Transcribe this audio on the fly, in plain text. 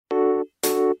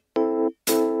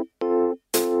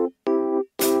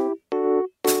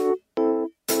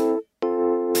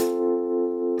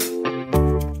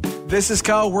This is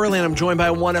Kyle Worley, and I'm joined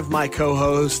by one of my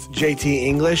co-hosts, JT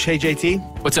English. Hey,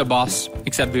 JT. What's up, boss?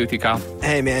 Excited to be with you, Kyle.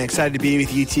 Hey, man. Excited to be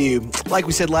with you, too. Like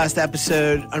we said last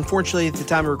episode, unfortunately, at the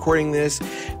time of recording this,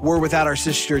 we're without our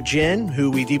sister, Jen, who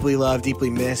we deeply love, deeply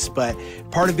miss. But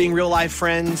part of being real-life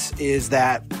friends is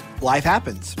that life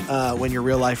happens when you're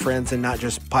real-life friends and not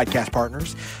just podcast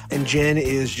partners. And Jen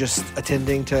is just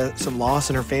attending to some loss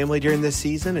in her family during this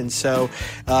season. And so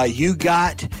you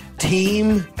got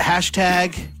team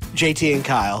hashtag JT and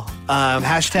Kyle.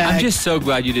 Hashtag. I'm just so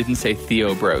glad you didn't say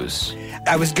Theo Bros.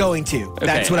 I was going to. Okay,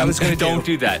 That's what I was going to do. Don't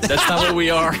do that. That's not what we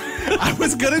are. I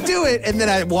was going to do it, and then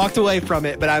I walked away from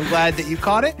it, but I'm glad that you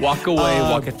caught it. Walk away,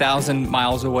 walk 1,000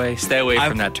 miles away. Stay away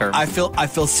from that term. I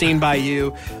feel seen by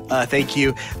you. Thank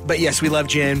you. But yes, we love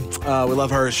Jen. We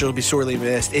love her. She'll be sorely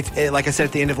missed. If, like I said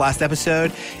at the end of last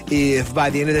episode, if by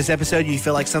the end of this episode you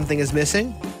feel like something is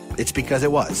missing, it's because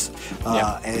it was.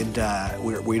 And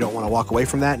we don't want to walk away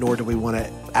from that, nor do we want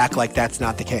to act like that's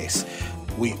not the case.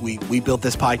 We built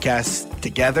this podcast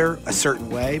together a certain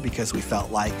way because we felt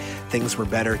like things were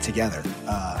better together.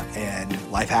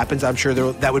 And life happens. I'm sure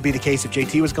that would be the case if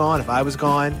JT was gone, if I was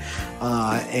gone.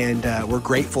 And we're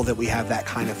grateful that we have that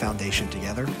kind of foundation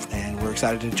together. And we're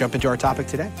excited to jump into our topic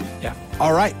today. Yeah.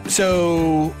 All right.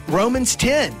 So Romans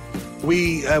 10.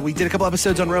 We did a couple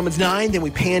episodes on Romans 9, then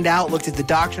we panned out, looked at the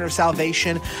doctrine of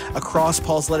salvation across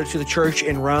Paul's letter to the church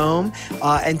in Rome.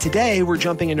 And today we're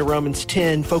jumping into Romans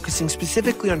 10, focusing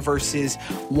specifically on verses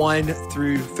 1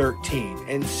 through 13.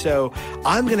 And so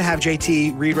I'm going to have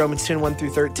JT read Romans 10, 1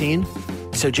 through 13.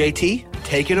 So JT,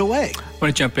 take it away. I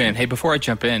want to jump in. Hey, before I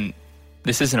jump in,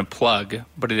 this isn't a plug,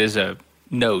 but it is a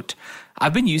note.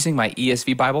 I've been using my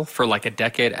ESV Bible for like a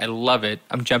decade. I love it.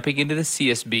 I'm jumping into the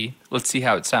CSB. Let's see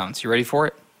how it sounds. You ready for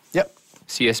it? Yep.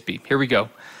 CSB. Here we go.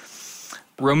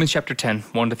 Romans chapter 10,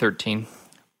 1 to 13.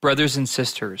 Brothers and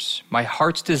sisters, my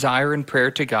heart's desire and prayer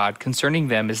to God concerning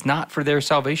them is not for their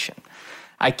salvation.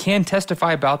 I can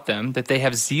testify about them that they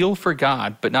have zeal for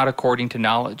God, but not according to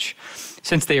knowledge,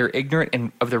 since they are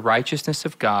ignorant of the righteousness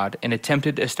of God and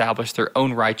attempted to establish their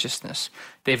own righteousness.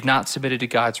 They have not submitted to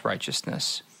God's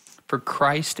righteousness. For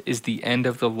Christ is the end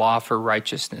of the law for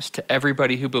righteousness to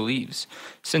everybody who believes.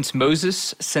 Since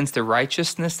Moses sends the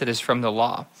righteousness that is from the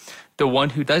law, the one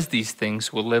who does these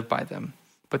things will live by them.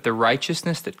 But the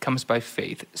righteousness that comes by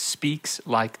faith speaks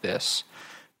like this.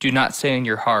 Do not say in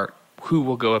your heart, who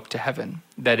will go up to heaven?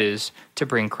 That is, to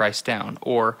bring Christ down.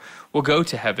 Or will go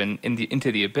to heaven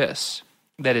into the abyss?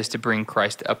 That is, to bring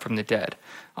Christ up from the dead.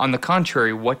 On the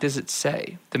contrary, what does it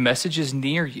say? The message is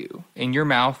near you, in your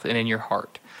mouth and in your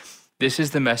heart. This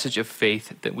is the message of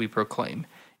faith that we proclaim.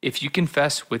 If you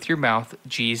confess with your mouth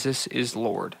Jesus is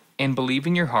Lord, and believe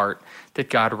in your heart that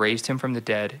God raised him from the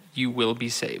dead, you will be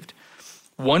saved.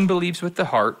 One believes with the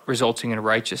heart, resulting in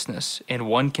righteousness, and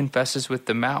one confesses with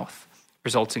the mouth,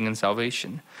 resulting in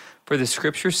salvation. For the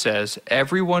scripture says,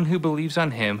 everyone who believes on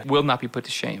him will not be put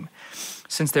to shame,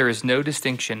 since there is no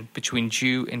distinction between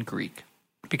Jew and Greek,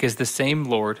 because the same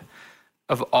Lord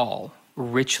of all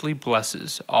richly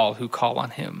blesses all who call on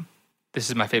him. This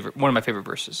is one of my favorite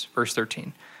verses, verse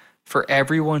 13. For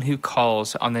everyone who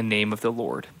calls on the name of the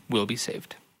Lord will be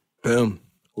saved. Boom.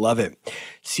 Love it.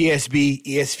 CSB,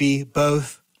 ESV,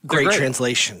 both great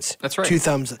translations. That's right. Two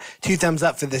thumbs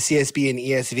up for the CSB and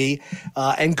ESV.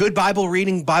 And good Bible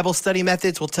reading, Bible study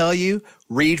methods will tell you,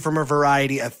 read from a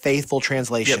variety of faithful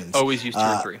translations. Yep, always use 2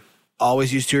 or 3.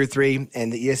 Always use 2 or 3,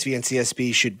 and the ESV and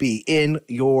CSB should be in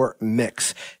your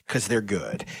mix because they're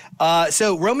good.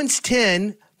 So Romans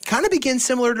 10 kind of begins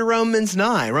similar to Romans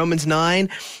 9. Romans 9,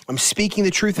 I'm speaking the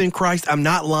truth in Christ. I'm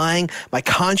not lying. My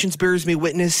conscience bears me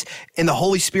witness in the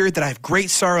Holy Spirit that I have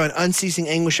great sorrow and unceasing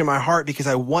anguish in my heart because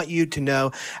I want you to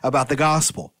know about the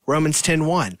gospel. Romans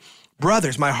 10:1.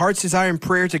 Brothers, my heart's desire and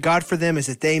prayer to God for them is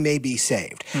that they may be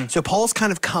saved. So Paul's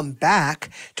kind of come back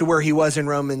to where he was in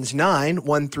Romans 9,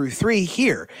 1 through 3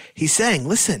 here. He's saying,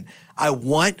 listen, I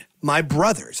want my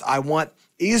brothers. I want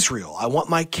Israel. I want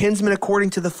my kinsmen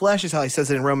according to the flesh, is how he says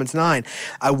it in Romans 9.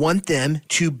 I want them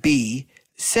to be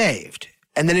saved.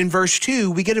 And then in verse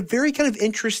 2, we get a very kind of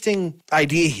interesting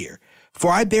idea here. For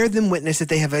I bear them witness that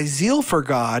they have a zeal for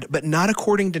God, but not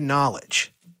according to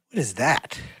knowledge. What is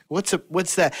that?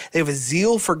 What's that? They have a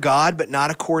zeal for God, but not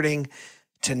according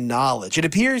to knowledge. It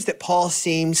appears that Paul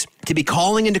seems to be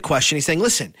calling into question. He's saying,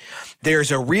 listen, there's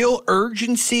a real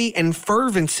urgency and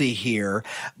fervency here,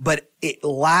 but it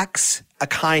lacks a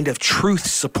kind of truth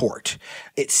support.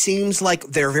 It seems like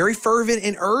they're very fervent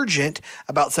and urgent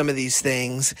about some of these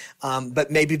things,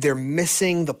 but maybe they're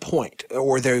missing the point,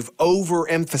 or they've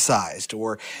overemphasized,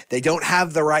 or they don't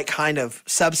have the right kind of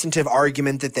substantive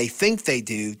argument that they think they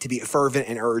do to be fervent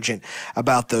and urgent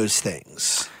about those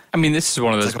things. I mean, this is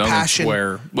one of those moments passion.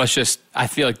 where I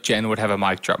feel like Jen would have a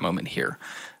mic drop moment here.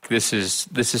 This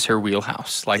is her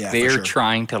wheelhouse. Like, Yeah, they're for sure.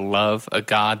 trying to love a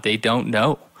God they don't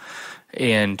know.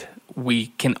 And we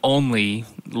can only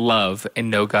love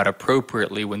and know God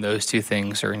appropriately when those two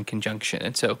things are in conjunction.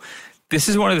 And so this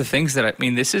is one of the things that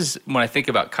this is, when I think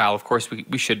about Kyle, of course,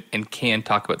 we should and can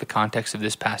talk about the context of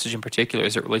this passage in particular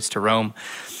as it relates to Rome.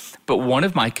 But one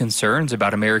of my concerns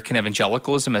about American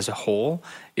evangelicalism as a whole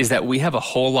is that we have a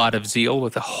whole lot of zeal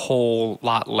with a whole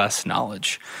lot less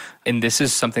knowledge. And this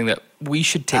is something that we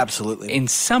should take, Absolutely, in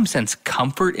some sense,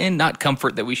 comfort in. Not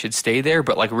comfort that we should stay there,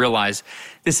 but like realize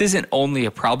this isn't only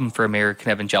a problem for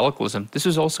American evangelicalism. This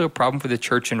is also a problem for the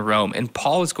church in Rome. And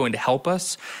Paul is going to help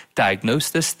us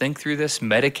diagnose this, think through this,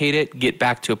 medicate it, get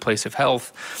back to a place of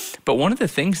health. But one of the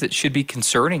things that should be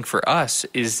concerning for us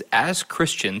is, as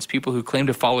Christians, people who claim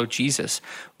to follow Jesus,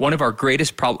 one of our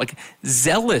greatest problems, like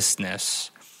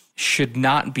zealousness, should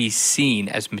not be seen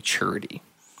as maturity.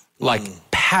 Like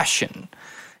passion,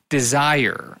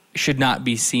 desire should not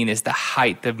be seen as the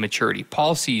height of maturity.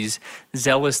 Paul sees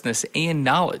zealousness and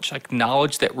knowledge, like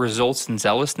knowledge that results in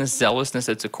zealousness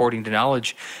that's according to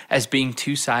knowledge, as being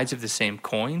two sides of the same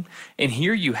coin. And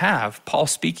here you have Paul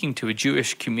speaking to a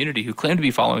Jewish community who claim to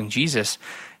be following Jesus.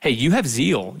 Hey, you have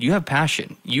zeal, you have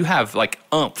passion, you have like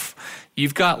oomph.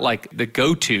 You've got like the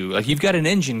go-to, like you've got an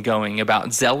engine going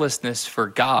about zealousness for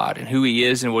God and who he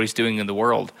is and what he's doing in the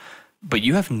world. But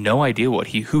you have no idea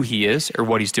who he is or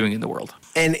what he's doing in the world.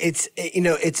 And it's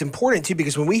important too,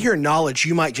 because when we hear knowledge,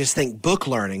 you might just think book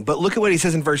learning. But look at what he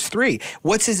says in verse 3.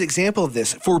 What's his example of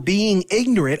this? For being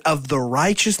ignorant of the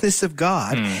righteousness of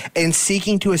God and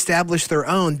seeking to establish their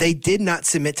own, they did not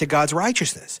submit to God's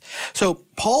righteousness. So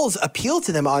Paul's appeal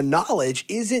to them on knowledge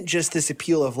isn't just this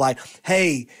appeal of like,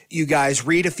 hey, you guys,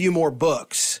 read a few more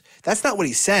books. That's not what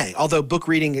he's saying, although book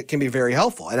reading can be very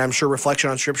helpful. And I'm sure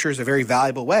reflection on Scripture is a very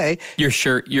valuable way. You're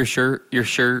sure?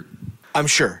 I'm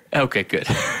sure. Okay, good.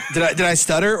 Did I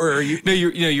stutter, or are you? No,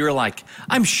 you were like,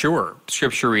 I'm sure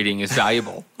Scripture reading is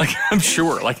valuable. Like, I'm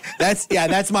sure. Like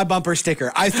That's my bumper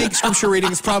sticker. I think Scripture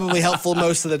reading is probably helpful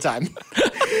most of the time.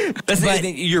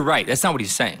 You're right. That's not what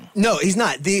he's saying. No, he's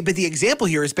not. But the example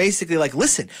here is basically like,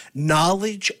 listen,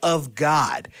 knowledge of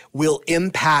God will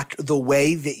impact the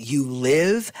way that you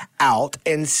live out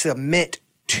and submit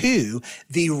to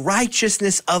the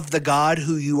righteousness of the God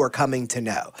who you are coming to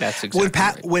know. That's exactly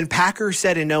right. When Packer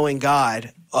said in knowing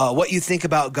God, what you think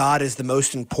about God is the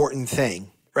most important thing,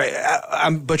 right?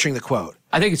 I'm butchering the quote.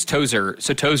 I think it's Tozer.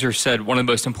 So Tozer said one of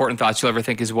the most important thoughts you'll ever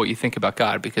think is what you think about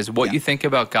God, because what you think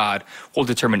about God will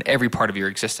determine every part of your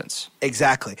existence.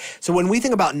 Exactly. So when we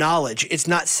think about knowledge, it's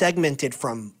not segmented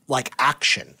from like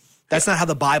action. That's not how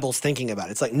the Bible's thinking about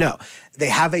it. It's like, no, they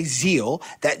have a zeal.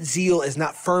 That zeal is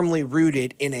not firmly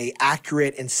rooted in a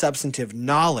accurate and substantive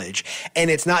knowledge. And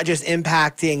it's not just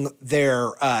impacting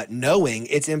their knowing,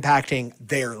 it's impacting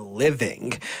their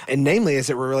living. And namely, as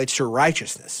it relates to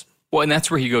righteousness. Well, and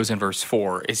that's where he goes in verse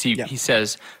 4, is he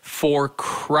says, for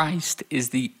Christ is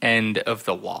the end of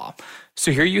the law.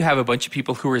 So here you have a bunch of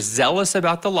people who are zealous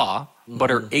about the law, but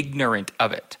are ignorant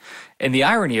of it. And the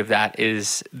irony of that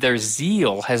is their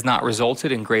zeal has not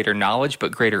resulted in greater knowledge,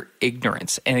 but greater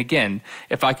ignorance. And again,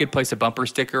 if I could place a bumper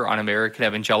sticker on American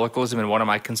evangelicalism, and one of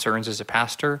my concerns as a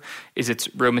pastor is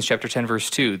it's Romans chapter 10, verse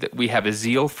 2, that we have a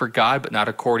zeal for God, but not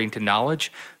according to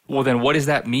knowledge. Well, then what does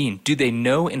that mean? Do they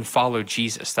know and follow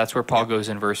Jesus? That's where Paul goes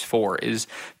in verse 4, is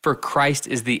for Christ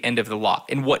is the end of the law.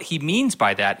 And what he means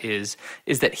by that is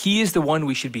that he is the one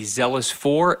we should be zealous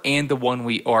for and the one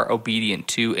we are obedient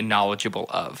to and knowledgeable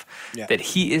of. Yeah. That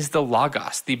he is the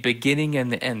Logos, the beginning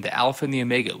and the end, the Alpha and the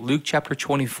Omega. Luke chapter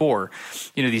 24,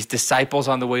 these disciples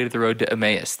on the way to the road to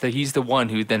Emmaus, that he's the one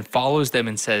who then follows them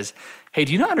and says, hey,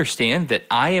 do you not understand that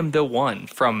I am the one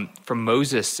from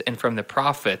Moses and from the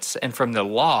prophets and from the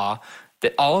law,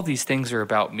 that all of these things are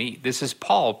about me? This is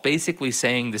Paul basically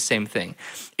saying the same thing.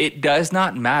 It does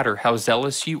not matter how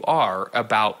zealous you are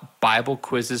about Bible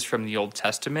quizzes from the Old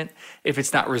Testament if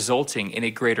it's not resulting in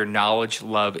a greater knowledge,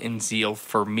 love, and zeal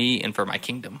for me and for my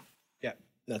kingdom. Yeah,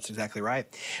 that's exactly right.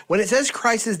 When it says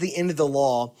Christ is the end of the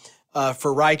law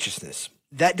for righteousness,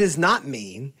 that does not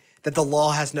mean that the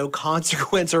law has no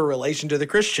consequence or relation to the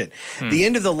Christian. The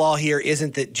end of the law here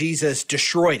isn't that Jesus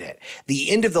destroyed it. The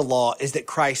end of the law is that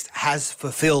Christ has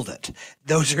fulfilled it.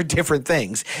 Those are different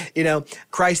things.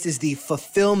 Christ is the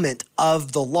fulfillment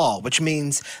of the law, which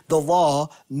means the law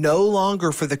no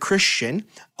longer for the Christian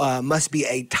must be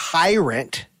a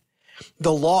tyrant.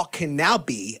 The law can now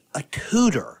be a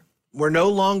tutor. We're no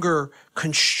longer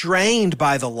constrained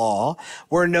by the law.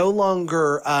 We're no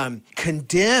longer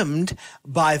condemned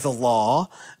by the law,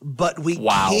 but we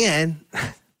can.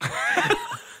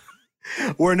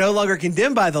 We're no longer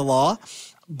condemned by the law.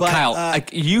 But, Kyle,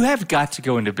 you have got to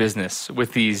go into business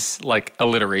with these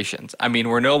alliterations. I mean,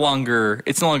 it's no longer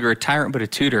a tyrant, but a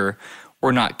tutor.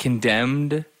 We're not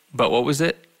condemned, but what was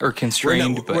it? Or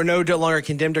constrained. We're no longer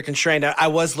condemned or constrained. I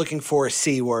was looking for a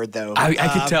C word, though. I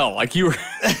could tell. You were.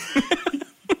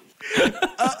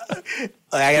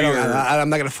 I'm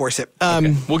not going to force it.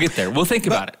 Okay. We'll get there. We'll think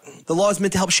about it. The law is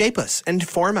meant to help shape us and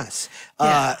form us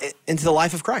into the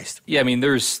life of Christ. Yeah, I mean,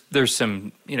 there's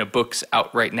some books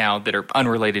out right now that are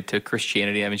unrelated to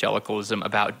Christianity, evangelicalism,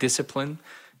 about discipline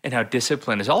and how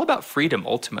discipline is all about freedom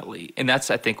ultimately. And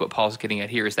that's, I think, what Paul's getting at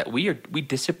here is that we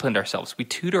disciplined ourselves. We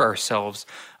tutor ourselves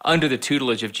under the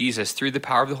tutelage of Jesus through the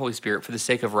power of the Holy Spirit for the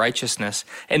sake of righteousness.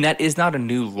 And that is not a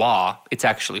new law. It's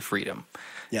actually freedom.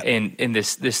 Yep. And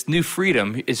this new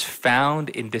freedom is found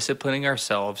in disciplining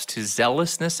ourselves to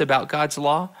zealousness about God's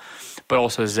law, but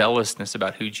also zealousness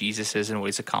about who Jesus is and what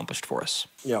he's accomplished for us.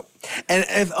 Yep.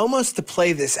 And almost to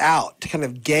play this out, to kind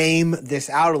of game this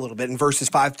out a little bit, in verses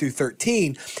 5 through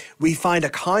 13, we find a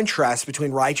contrast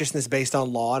between righteousness based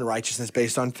on law and righteousness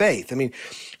based on faith. I mean,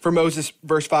 for Moses,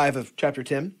 verse 5 of chapter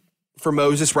 10, for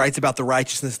Moses writes about the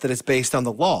righteousness that is based on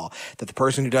the law, that the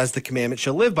person who does the commandment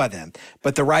shall live by them.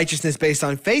 But the righteousness based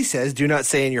on faith says, do not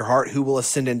say in your heart, who will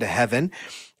ascend into heaven?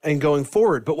 And going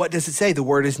forward, but what does it say? The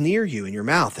word is near you, in your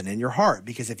mouth and in your heart.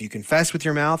 Because if you confess with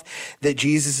your mouth that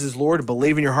Jesus is Lord and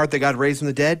believe in your heart that God raised him from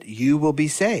the dead, you will be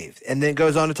saved. And then it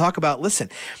goes on to talk about,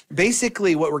 listen,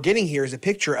 basically what we're getting here is a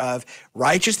picture of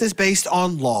righteousness based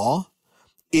on law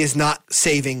is not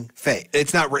saving faith.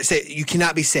 It's not, you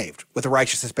cannot be saved with a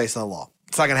righteousness based on the law.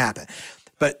 It's not going to happen.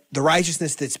 But the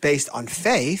righteousness that's based on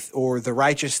faith, or the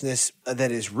righteousness that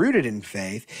is rooted in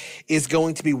faith, is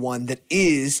going to be one that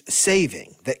is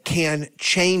saving, that can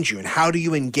change you. And how do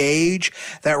you engage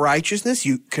that righteousness?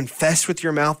 You confess with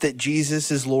your mouth that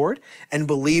Jesus is Lord and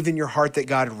believe in your heart that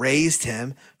God raised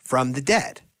him from the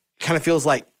dead. Kind of feels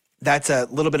like that's a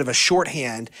little bit of a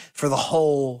shorthand for the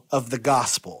whole of the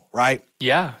gospel, right?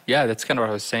 Yeah, that's kind of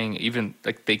what I was saying. Even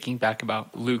thinking back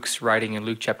about Luke's writing in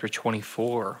Luke chapter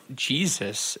 24,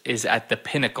 Jesus is at the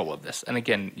pinnacle of this. And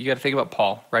again, you got to think about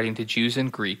Paul writing to Jews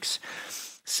and Greeks,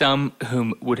 some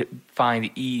whom would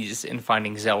find ease in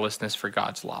finding zealousness for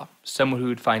God's law, someone who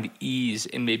would find ease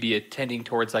in maybe attending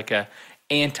towards a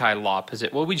anti-law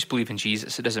position. Well, we just believe in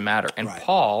Jesus. It doesn't matter. And right.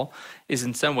 Paul is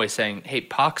in some way saying, hey,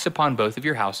 pox upon both of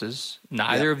your houses.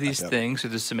 Neither of these things are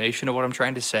the summation of what I'm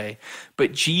trying to say,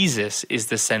 but Jesus is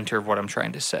the center of what I'm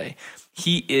trying to say.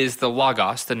 He is the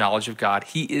Logos, the knowledge of God.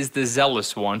 He is the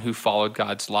zealous one who followed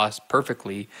God's laws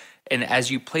perfectly. And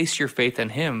as you place your faith in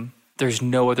him, there's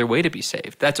no other way to be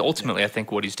saved. That's ultimately, I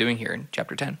think, what he's doing here in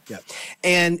chapter 10. Yeah.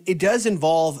 And it does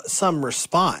involve some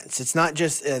response. It's not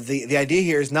just, the idea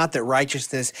here is not that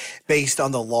righteousness based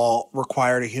on the law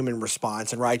required a human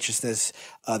response, and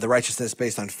the righteousness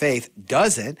based on faith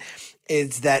doesn't.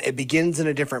 It's that it begins in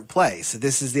a different place.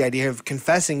 This is the idea of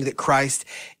confessing that Christ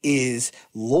is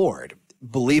Lord.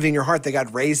 Believing in your heart that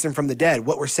God raised him from the dead.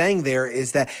 What we're saying there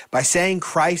is that by saying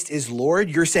Christ is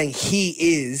Lord, you're saying he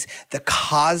is the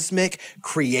cosmic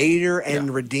creator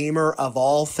and redeemer of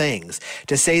all things.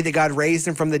 To say that God raised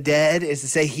him from the dead is to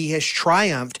say he has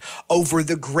triumphed over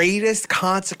the greatest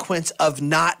consequence of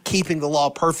not keeping the law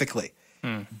perfectly,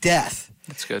 death.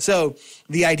 That's good. So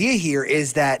the idea here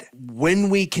is that when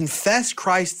we confess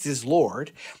Christ is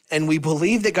Lord and we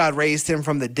believe that God raised him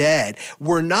from the dead,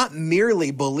 we're not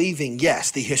merely believing,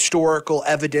 yes, the historical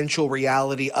evidential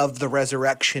reality of the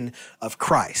resurrection of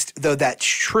Christ, though that's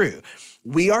true.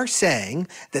 We are saying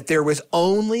that there was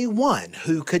only one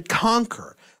who could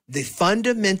conquer the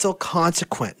fundamental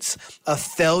consequence of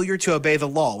failure to obey the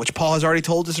law, which Paul has already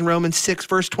told us in Romans 6,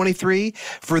 verse 23,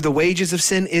 for the wages of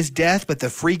sin is death, but the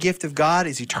free gift of God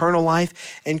is eternal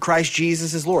life in Christ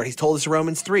Jesus as Lord. He's told us in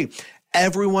Romans 3,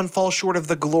 Everyone falls short of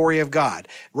the glory of God.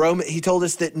 He told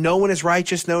us that no one is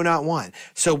righteous, no, not one.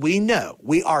 So we know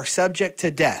we are subject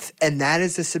to death, and that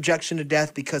is the subjection to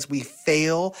death because we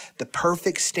fail the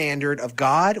perfect standard of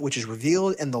God, which is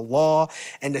revealed in the law.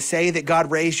 And to say that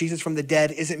God raised Jesus from the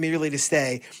dead isn't merely to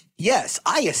say, yes,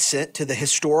 I assent to the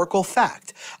historical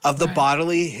fact of the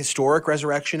bodily historic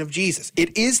resurrection of Jesus.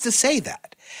 It is to say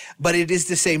that, but it is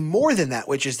to say more than that,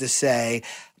 which is to say,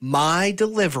 my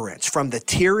deliverance from the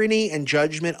tyranny and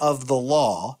judgment of the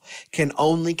law can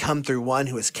only come through one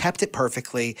who has kept it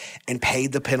perfectly and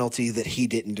paid the penalty that he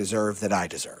didn't deserve, that I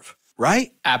deserve.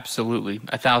 Right? Absolutely.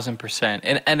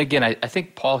 1,000%. And again, I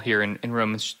think Paul here in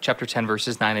Romans chapter 10,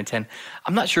 verses 9 and 10,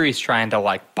 I'm not sure he's trying to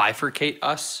like bifurcate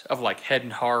us of like head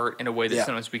and heart in a way that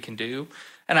sometimes we can do.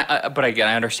 But again,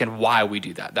 I understand why we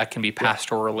do that. That can be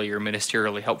pastorally or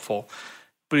ministerially helpful.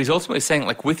 But he's ultimately saying,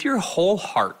 like, with your whole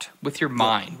heart, with your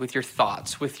mind, with your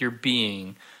thoughts, with your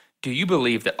being, do you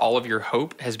believe that all of your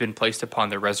hope has been placed upon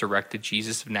the resurrected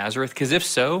Jesus of Nazareth? Because if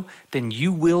so, then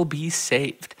you will be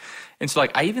saved. And so,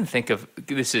 like, I even think of,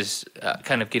 this is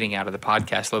kind of getting out of the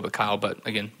podcast a little bit, Kyle, but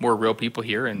again, we're real people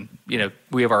here and, you know,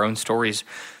 we have our own stories.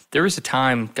 There was a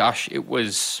time, gosh, it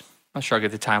was, I'm not sure I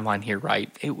get the timeline here right.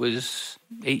 It was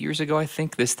 8 years ago, I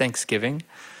think, this Thanksgiving.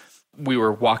 We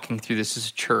were walking through this as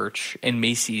a church, and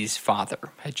Macy's father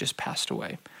had just passed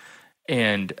away.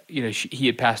 And, you know, he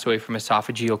had passed away from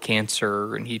esophageal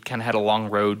cancer, and he'd kind of had a long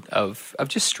road of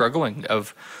just struggling,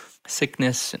 of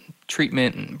sickness and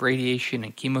treatment and radiation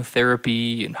and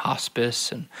chemotherapy and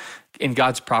hospice. And in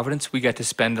God's providence, we got to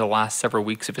spend the last several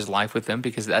weeks of his life with him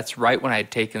because that's right when I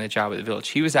had taken the job at the Village.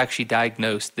 He was actually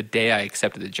diagnosed the day I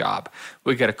accepted the job.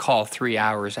 We got a call 3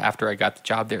 hours after I got the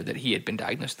job there that he had been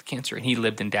diagnosed with cancer, and he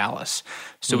lived in Dallas.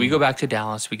 So we go back to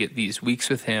Dallas, we get these weeks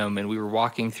with him, and we were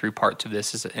walking through parts of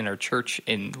this in our church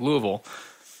in Louisville.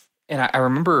 And I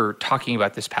remember talking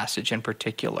about this passage in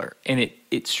particular, and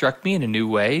it struck me in a new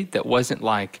way that wasn't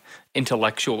like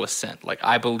intellectual assent, like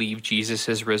I believe Jesus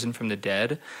has risen from the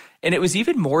dead. And it was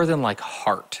even more than like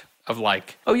heart of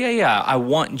like, oh yeah, I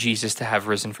want Jesus to have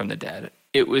risen from the dead.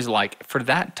 It was like, for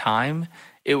that time,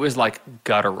 it was like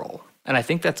guttural. And I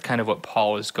think that's kind of what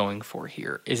Paul is going for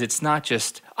here, is it's not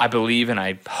just I believe and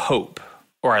I hope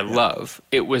or I love.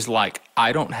 It was like,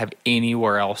 I don't have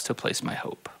anywhere else to place my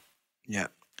hope. Yeah.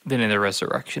 Than in the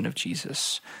resurrection of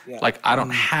Jesus. Yeah. Like, I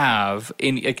don't have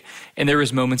any, like, and there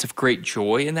was moments of great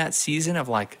joy in that season of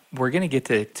like, we're going to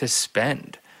get to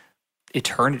spend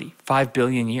eternity, 5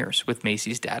 billion years with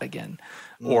Macy's dad again.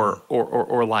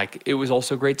 Or like, it was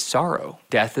also great sorrow.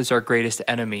 Death is our greatest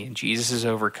enemy and Jesus is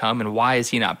overcome. And why is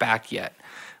he not back yet?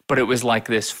 But it was like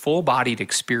this full-bodied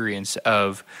experience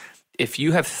of, if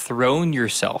you have thrown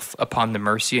yourself upon the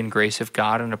mercy and grace of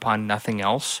God and upon nothing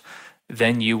else,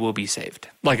 then you will be saved.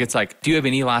 Like, it's like, do you have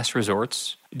any last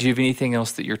resorts? Do you have anything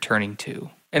else that you're turning to?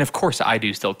 And of course I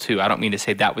do still too. I don't mean to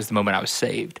say that was the moment I was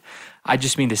saved. I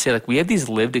just mean to say, like, we have these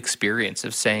lived experience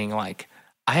of saying, like,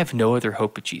 I have no other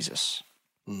hope but Jesus.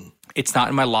 It's not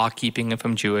in my law keeping if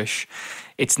I'm Jewish.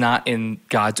 It's not in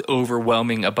God's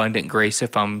overwhelming abundant grace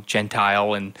if I'm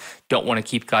Gentile and don't want to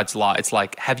keep God's law. It's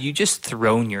like, have you just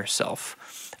thrown yourself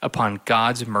upon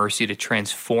God's mercy to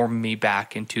transform me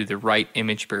back into the right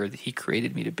image bearer that he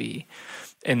created me to be?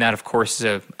 And that, of course,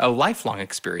 is a lifelong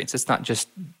experience. It's not just,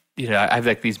 you know, I have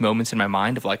like these moments in my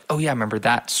mind of like, oh yeah, I remember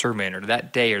that sermon or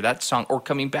that day or that song, or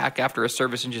coming back after a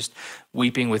service and just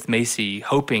weeping with Macy,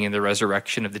 hoping in the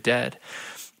resurrection of the dead.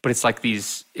 But it's like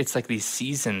these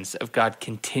seasons of God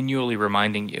continually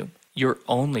reminding you, your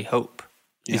only hope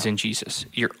is in Jesus.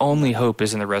 Your only hope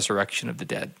is in the resurrection of the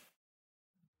dead.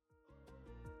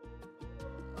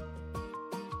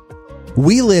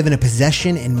 We live in a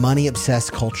possession and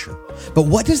money-obsessed culture. But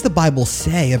what does the Bible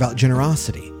say about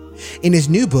generosity? In his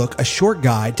new book, A Short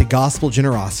Guide to Gospel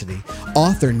Generosity,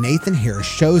 author Nathan Harris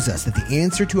shows us that the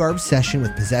answer to our obsession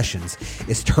with possessions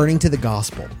is turning to the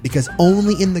gospel, because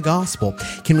only in the gospel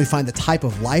can we find the type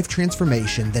of life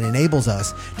transformation that enables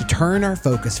us to turn our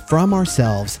focus from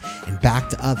ourselves and back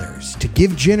to others, to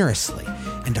give generously,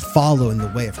 and to follow in the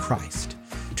way of Christ.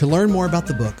 To learn more about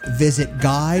the book, visit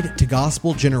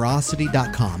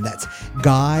guidetogospelgenerosity.com. That's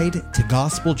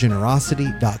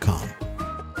guidetogospelgenerosity.com.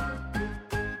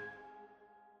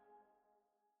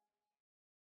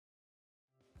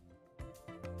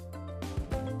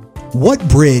 What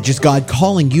bridge is God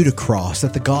calling you to cross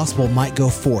that the gospel might go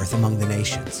forth among the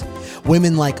nations?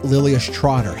 Women like Lilias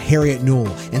Trotter, Harriet Newell,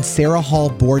 and Sarah Hall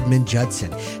Boardman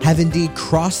Judson have indeed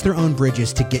crossed their own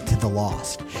bridges to get to the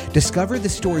lost. Discover the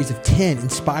stories of 10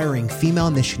 inspiring female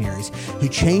missionaries who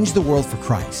changed the world for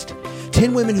Christ.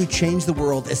 10 Women Who Changed the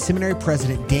World is Seminary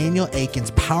President Daniel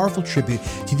Akin's powerful tribute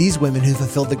to these women who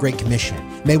fulfilled the Great Commission.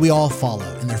 May we all follow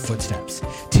in their footsteps.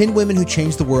 10 Women Who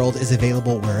Changed the World is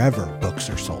available wherever books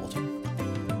are sold.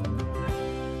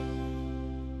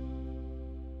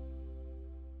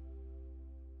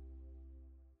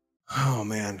 Oh,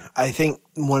 man. I think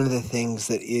one of the things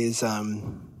that is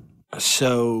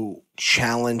so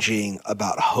challenging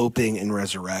about hoping in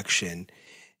resurrection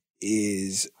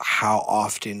is how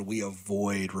often we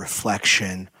avoid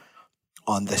reflection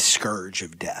on the scourge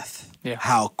of death,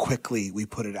 how quickly we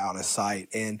put it out of sight.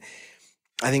 And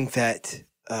I think that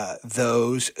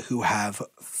those who have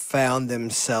found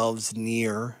themselves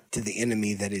near to the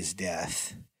enemy that is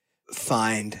death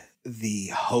find the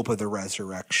hope of the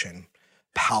resurrection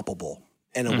palpable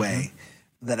in a way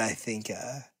that I think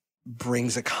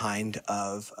brings a kind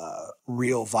of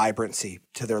real vibrancy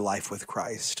to their life with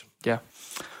Christ. Yeah.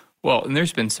 Well, and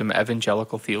there's been some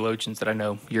evangelical theologians that I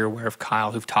know you're aware of,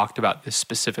 Kyle, who've talked about this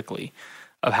specifically,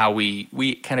 of how we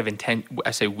kind of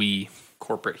I say we,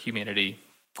 corporate humanity,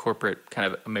 corporate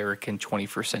kind of American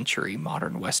 21st century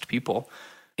modern West people,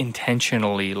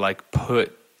 intentionally like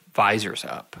put visors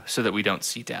up so that we don't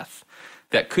see death.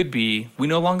 That could be, we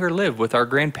no longer live with our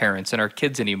grandparents and our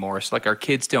kids anymore. So like our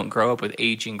kids don't grow up with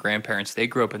aging grandparents. They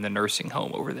grow up in the nursing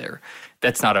home over there.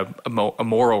 That's not a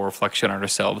moral reflection on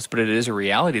ourselves, but it is a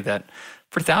reality that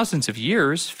for thousands of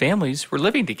years, families were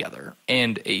living together.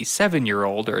 And a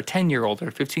 7-year-old or a 10-year-old or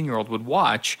a 15-year-old would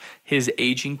watch his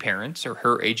aging parents or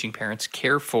her aging parents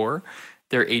care for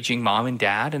their aging mom and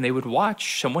dad, and they would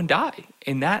watch someone die.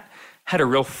 And that had a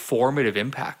real formative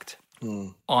impact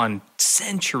on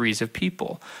centuries of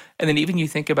people. And then even you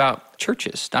think about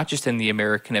churches, not just in the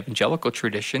American evangelical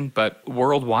tradition, but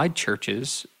worldwide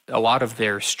churches, a lot of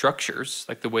their structures,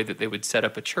 like the way that they would set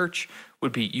up a church,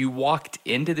 would be you walked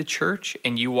into the church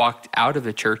and you walked out of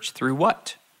the church through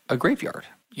what? A graveyard.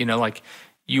 You know, like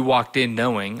you walked in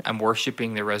knowing I'm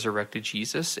worshiping the resurrected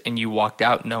Jesus, and you walked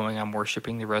out knowing I'm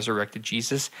worshiping the resurrected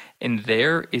Jesus, and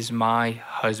there is my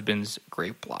husband's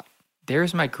grave plot.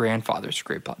 There's my grandfather's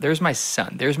grave plot. There's my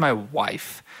son. There's my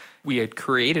wife. We had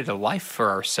created a life for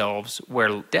ourselves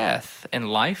where death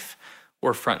and life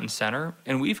were front and center.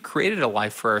 And we've created a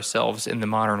life for ourselves in the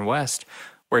modern West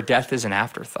where death is an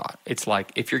afterthought. It's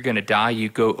like, if you're going to die, you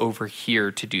go over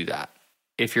here to do that.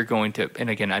 If you're going to, and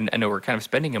again, I know we're kind of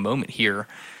spending a moment here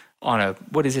on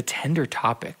what is a tender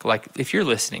topic. Like if you're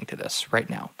listening to this right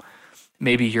now,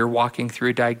 maybe you're walking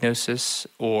through a diagnosis,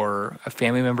 or a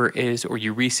family member is, or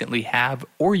you recently have,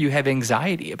 or you have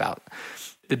anxiety about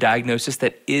the diagnosis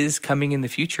that is coming in the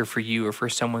future for you or for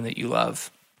someone that you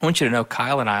love. I want you to know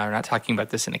Kyle and I are not talking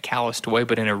about this in a calloused way,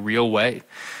 but in a real way,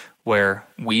 where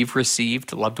we've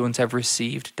received, loved ones have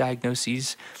received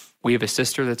diagnoses. We have a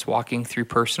sister that's walking through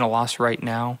personal loss right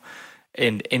now,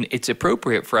 and it's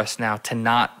appropriate for us now to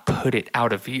not put it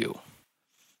out of view,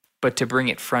 but to bring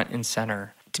it front and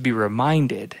center, to be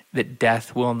reminded that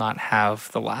death will not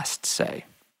have the last say.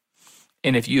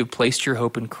 And if you have placed your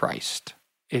hope in Christ,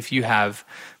 if you have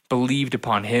believed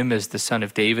upon him as the son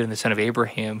of David and the son of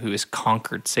Abraham, who has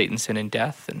conquered Satan, sin, and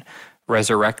death, and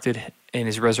resurrected and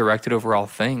is resurrected over all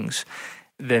things,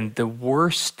 then the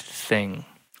worst thing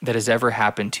that has ever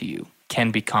happened to you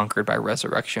can be conquered by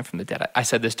resurrection from the dead. I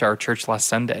said this to our church last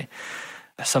Sunday,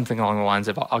 something along the lines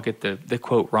of, I'll get the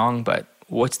quote wrong, but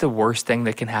what's the worst thing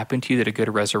that can happen to you that a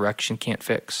good resurrection can't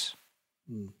fix?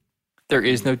 There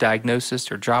is no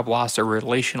diagnosis or job loss or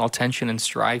relational tension and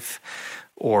strife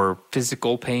or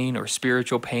physical pain or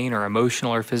spiritual pain or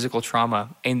emotional or physical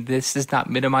trauma. And this does not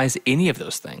minimize any of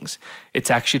those things.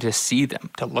 It's actually to see them,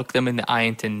 to look them in the eye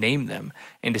and to name them,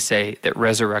 and to say that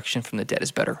resurrection from the dead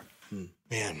is better.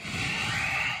 Man,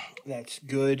 that's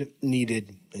good,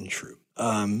 needed, and true.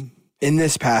 In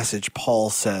this passage, Paul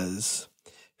says,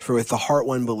 "For with the heart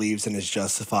one believes and is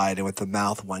justified, and with the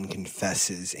mouth one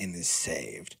confesses and is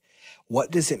saved." What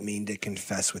does it mean to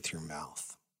confess with your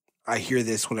mouth? I hear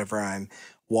this whenever I'm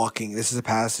walking. This is a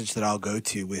passage that I'll go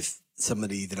to with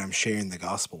somebody that I'm sharing the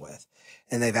gospel with.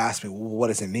 And they've asked me, well, what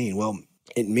does it mean? Well,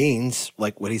 it means,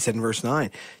 like what he said in verse 9,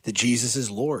 that Jesus is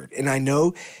Lord. And I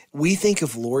know we think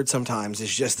of Lord sometimes as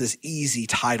just this easy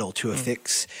title to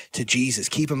affix to Jesus.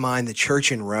 Keep in mind, the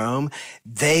church in Rome,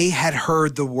 they had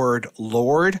heard the word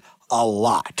Lord a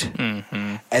lot.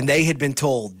 And they had been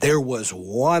told there was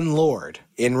one Lord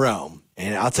in Rome.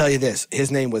 And I'll tell you this,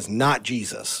 his name was not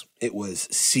Jesus. It was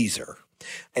Caesar.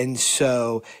 And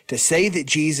so to say that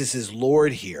Jesus is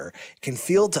Lord here can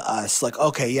feel to us like,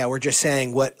 okay, yeah, we're just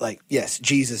saying yes,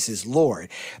 Jesus is Lord.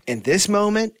 In this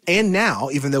moment and now,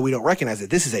 even though we don't recognize it,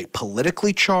 this is a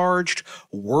politically charged,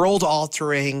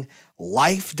 world-altering,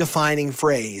 life-defining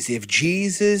phrase. If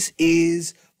Jesus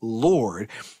is Lord,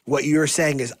 what you're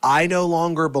saying is, I no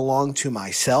longer belong to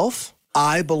myself.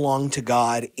 I belong to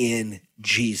God in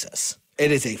Jesus.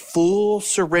 It is a full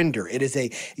surrender. It is a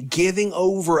giving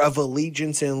over of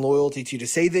allegiance and loyalty to you. To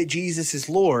say that Jesus is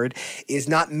Lord is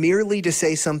not merely to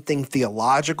say something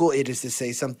theological. It is to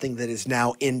say something that is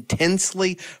now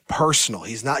intensely personal.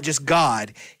 He's not just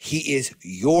God. He is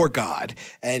your God.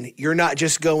 And you're not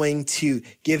just going to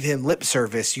give him lip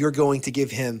service. You're going to give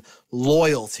him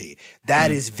loyalty. That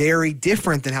is very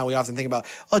different than how we often think about,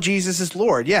 oh, Jesus is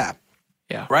Lord. Yeah.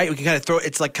 Yeah. Right? We can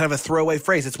it's like kind of a throwaway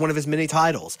phrase. It's one of his many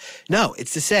titles. No,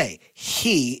 it's to say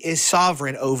he is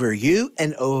sovereign over you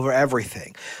and over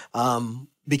everything.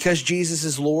 Because Jesus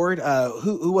is Lord,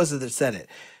 who was it that said it?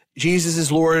 Jesus is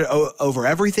Lord over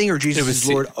everything, or Jesus is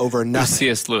Lord over nothing?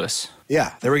 C.S. Lewis.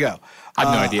 Yeah, there we go. I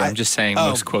have no idea. I'm just saying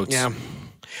most quotes. Yeah.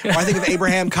 Or I think of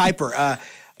Abraham Kuyper.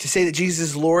 To say that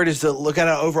Jesus is Lord is to look at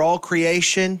it over all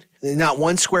creation. Not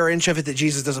one square inch of it that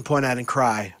Jesus doesn't point out and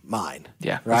cry, mine.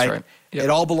 Yeah, right? That's right. Yep. It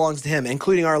all belongs to him,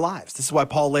 including our lives. This is why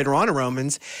Paul later on in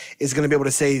Romans is going to be able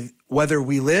to say, whether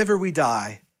we live or we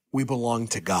die, we belong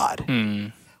to God.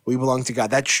 We belong to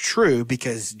God. That's true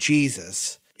because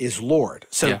Jesus is Lord.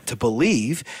 So to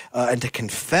believe and to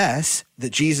confess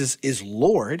that Jesus is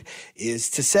Lord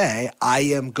is to say, I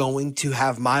am going to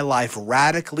have my life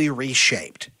radically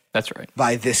reshaped. That's right.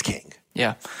 By this king.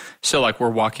 Yeah. So like we're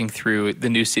walking through the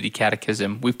New City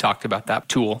Catechism. We've talked about that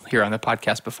tool here on the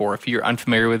podcast before. If you're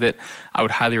unfamiliar with it, I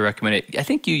would highly recommend it. I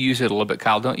think you use it a little bit,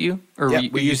 Kyle, don't you? Or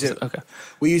we use it. Okay.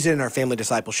 We use it in our family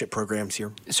discipleship programs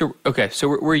here. So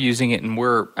we're using it, and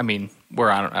we're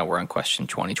on question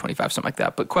 20, 25, something like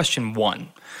that. But question 1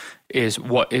 is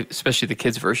especially the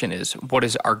kids version is, what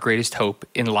is our greatest hope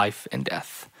in life and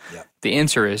death? Yep. The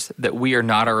answer is that we are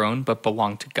not our own, but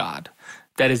belong to God.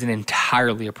 That is an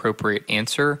entirely appropriate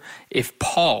answer. If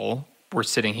Paul were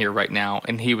sitting here right now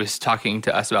and he was talking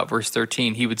to us about verse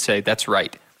 13, he would say, that's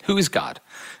right. Who is God?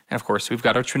 And of course, we've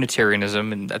got our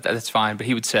Trinitarianism, and that's fine. But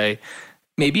he would say,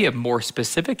 maybe a more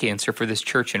specific answer for this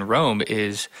church in Rome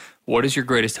is, what is your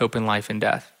greatest hope in life and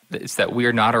death? It's that we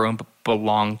are not our own, but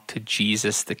belong to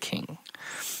Jesus the King.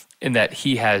 In that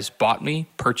he has bought me,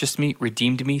 purchased me,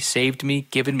 redeemed me, saved me,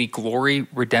 given me glory,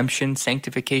 redemption,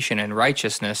 sanctification, and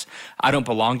righteousness. I don't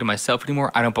belong to myself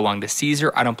anymore. I don't belong to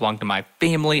Caesar. I don't belong to my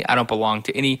family. I don't belong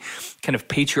to any kind of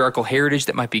patriarchal heritage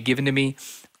that might be given to me.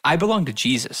 I belong to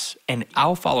Jesus, and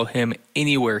I'll follow him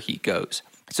anywhere he goes.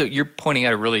 So you're pointing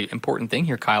out a really important thing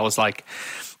here, Kyle, is like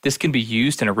this can be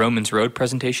used in a Romans Road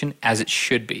presentation as it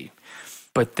should be.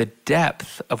 But the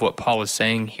depth of what Paul is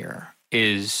saying here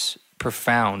is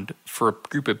profound for a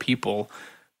group of people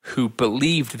who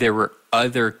believed there were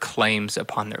other claims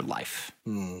upon their life,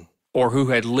 or who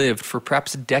had lived for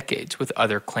perhaps decades with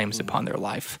other claims upon their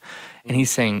life. And he's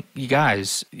saying, you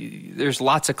guys, there's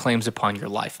lots of claims upon your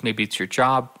life. Maybe it's your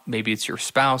job, maybe it's your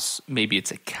spouse, maybe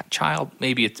it's a child,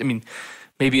 maybe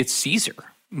it's Caesar,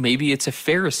 maybe it's a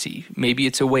Pharisee, maybe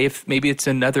it's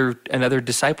another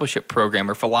discipleship program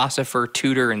or philosopher,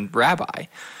 tutor, and rabbi.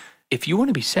 If you want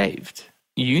to be saved,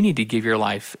 you need to give your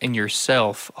life and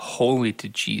yourself wholly to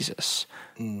Jesus,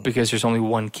 because there's only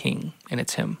one king, and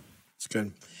it's him. It's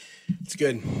good. It's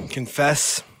good.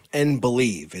 Confess and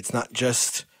believe. It's not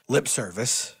just lip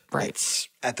service. Right. It's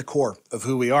at the core of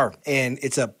who we are. And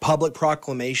it's a public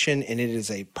proclamation, and it is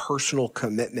a personal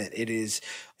commitment.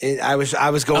 I was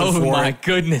going for it. Oh my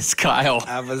goodness, Kyle.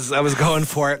 I was going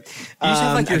for it. You just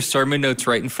have your sermon notes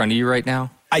right in front of you right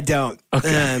now? I don't.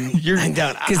 Okay. I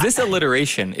don't. Because this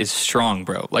alliteration is strong,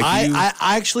 bro. I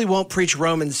actually won't preach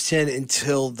Romans 10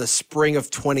 until the spring of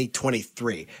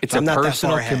 2023. It's a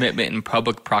personal commitment and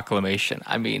public proclamation.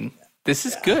 I mean, this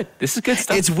is good. This is good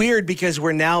stuff. It's weird because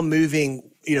we're now moving,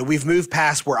 we've moved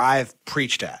past where I've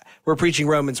preached at. We're preaching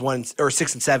Romans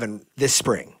 6 and 7 this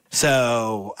spring.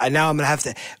 So now I'm going to have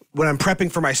to, when I'm prepping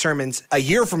for my sermons a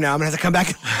year from now, I'm going to have to come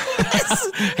back.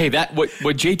 Hey, what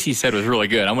JT said was really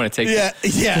good. I'm going to take that.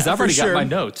 Yeah. Because I've already got my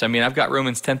notes. I mean, I've got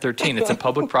Romans 10:13. It's a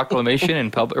public proclamation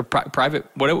and private.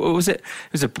 What was it?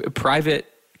 It was a private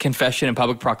confession and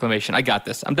public proclamation. I got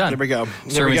this. I'm done. There we go.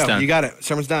 Sermon's done. You got it.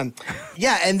 Sermon's done.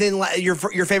 Yeah, and then your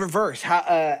favorite verse.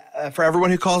 For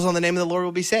everyone who calls on the name of the Lord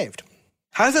will be saved.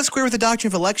 How does that square with the doctrine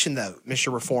of election, though,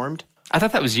 Mr. Reformed? I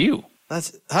thought that was you.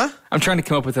 I'm trying to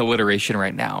come up with alliteration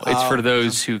right now. It's for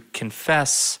those who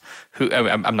confess,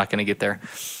 I'm not going to get there.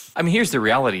 I mean, here's the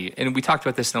reality, and we talked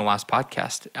about this in the last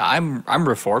podcast. I'm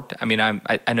Reformed. I mean,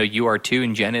 I know you are too,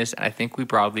 and Jen is, and I think we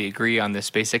broadly agree on this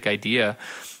basic idea.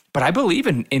 But I believe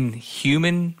in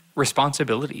human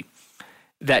responsibility.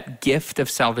 That gift of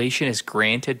salvation is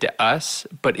granted to us,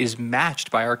 but is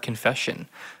matched by our confession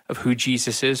of who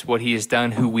Jesus is, what he has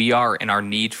done, who we are, and our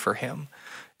need for him.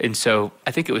 And so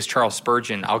I think it was Charles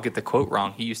Spurgeon, I'll get the quote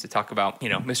wrong, he used to talk about,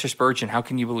 Mr. Spurgeon, how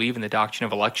can you believe in the doctrine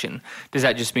of election? Does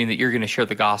that just mean that you're going to share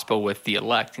the gospel with the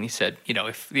elect? And he said,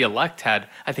 if the elect had,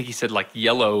 I think he said like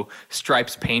yellow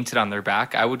stripes painted on their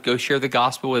back, I would go share the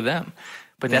gospel with them.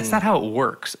 But that's not how it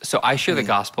works. So I share the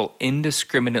gospel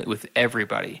indiscriminately with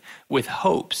everybody, with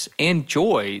hopes and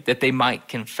joy that they might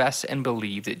confess and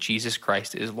believe that Jesus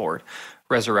Christ is Lord,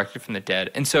 resurrected from the dead.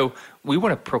 And so we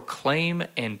want to proclaim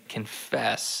and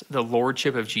confess the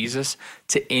lordship of Jesus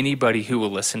to anybody who will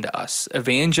listen to us.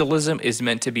 Evangelism is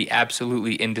meant to be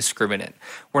absolutely indiscriminate.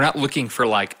 We're not looking for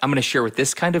I'm going to share with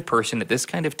this kind of person at this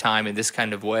kind of time in this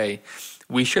kind of way.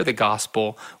 We share the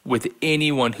gospel with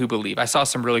anyone who believes. I saw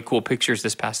some really cool pictures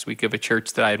this past week of a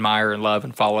church that I admire and love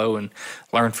and follow and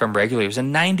learn from regularly. It was a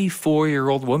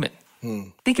 94-year-old woman.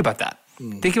 Think about that.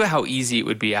 Think about how easy it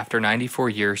would be after 94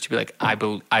 years to be like,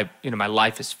 my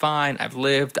life is fine. I've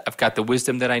lived. I've got the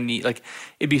wisdom that I need.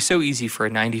 It'd be so easy for a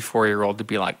 94-year-old to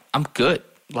be like, I'm good.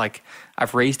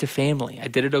 I've raised a family. I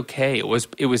did it okay. It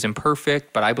was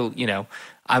imperfect, but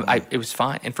it was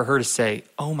fine. And for her to say,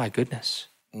 oh my goodness,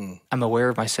 I'm aware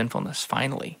of my sinfulness,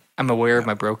 finally. I'm aware of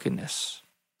my brokenness.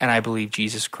 And I believe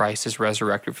Jesus Christ is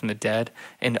resurrected from the dead,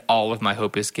 and all of my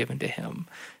hope is given to him.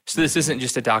 So this isn't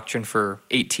just a doctrine for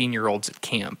 18-year-olds at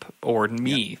camp or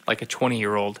me, like a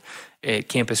 20-year-old at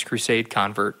Campus Crusade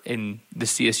convert in the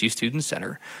CSU Student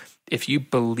Center. If you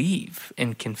believe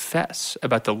and confess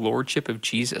about the lordship of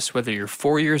Jesus, whether you're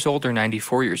 4 years old or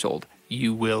 94 years old,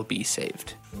 you will be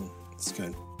saved. That's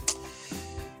good.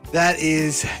 That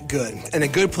is good, and a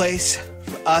good place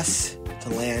for us to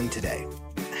land today.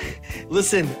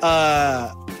 Listen,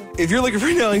 if you're looking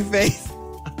for Knowing Faith,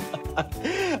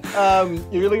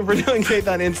 if you're looking for Knowing Faith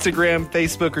on Instagram,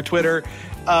 Facebook, or Twitter,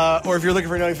 or if you're looking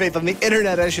for Knowing Faith on the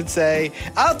internet, I should say,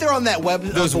 out there on that web,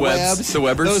 those webs, the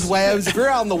webbers, those webs. If you're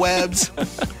out on the webs,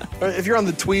 or if you're on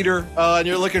the Twitter and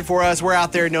you're looking for us, we're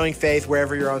out there, Knowing Faith,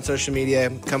 wherever you're on social media.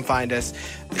 Come find us.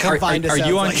 Are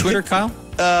you on Twitter, Kyle?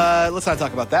 Let's not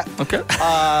talk about that. Okay.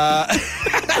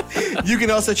 You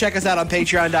can also check us out on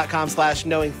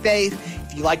patreon.com/knowingfaith.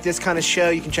 If you like this kind of show,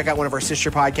 you can check out one of our sister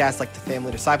podcasts like the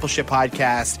Family Discipleship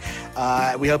Podcast.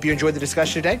 We hope you enjoyed the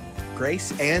discussion today.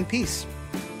 Grace and peace.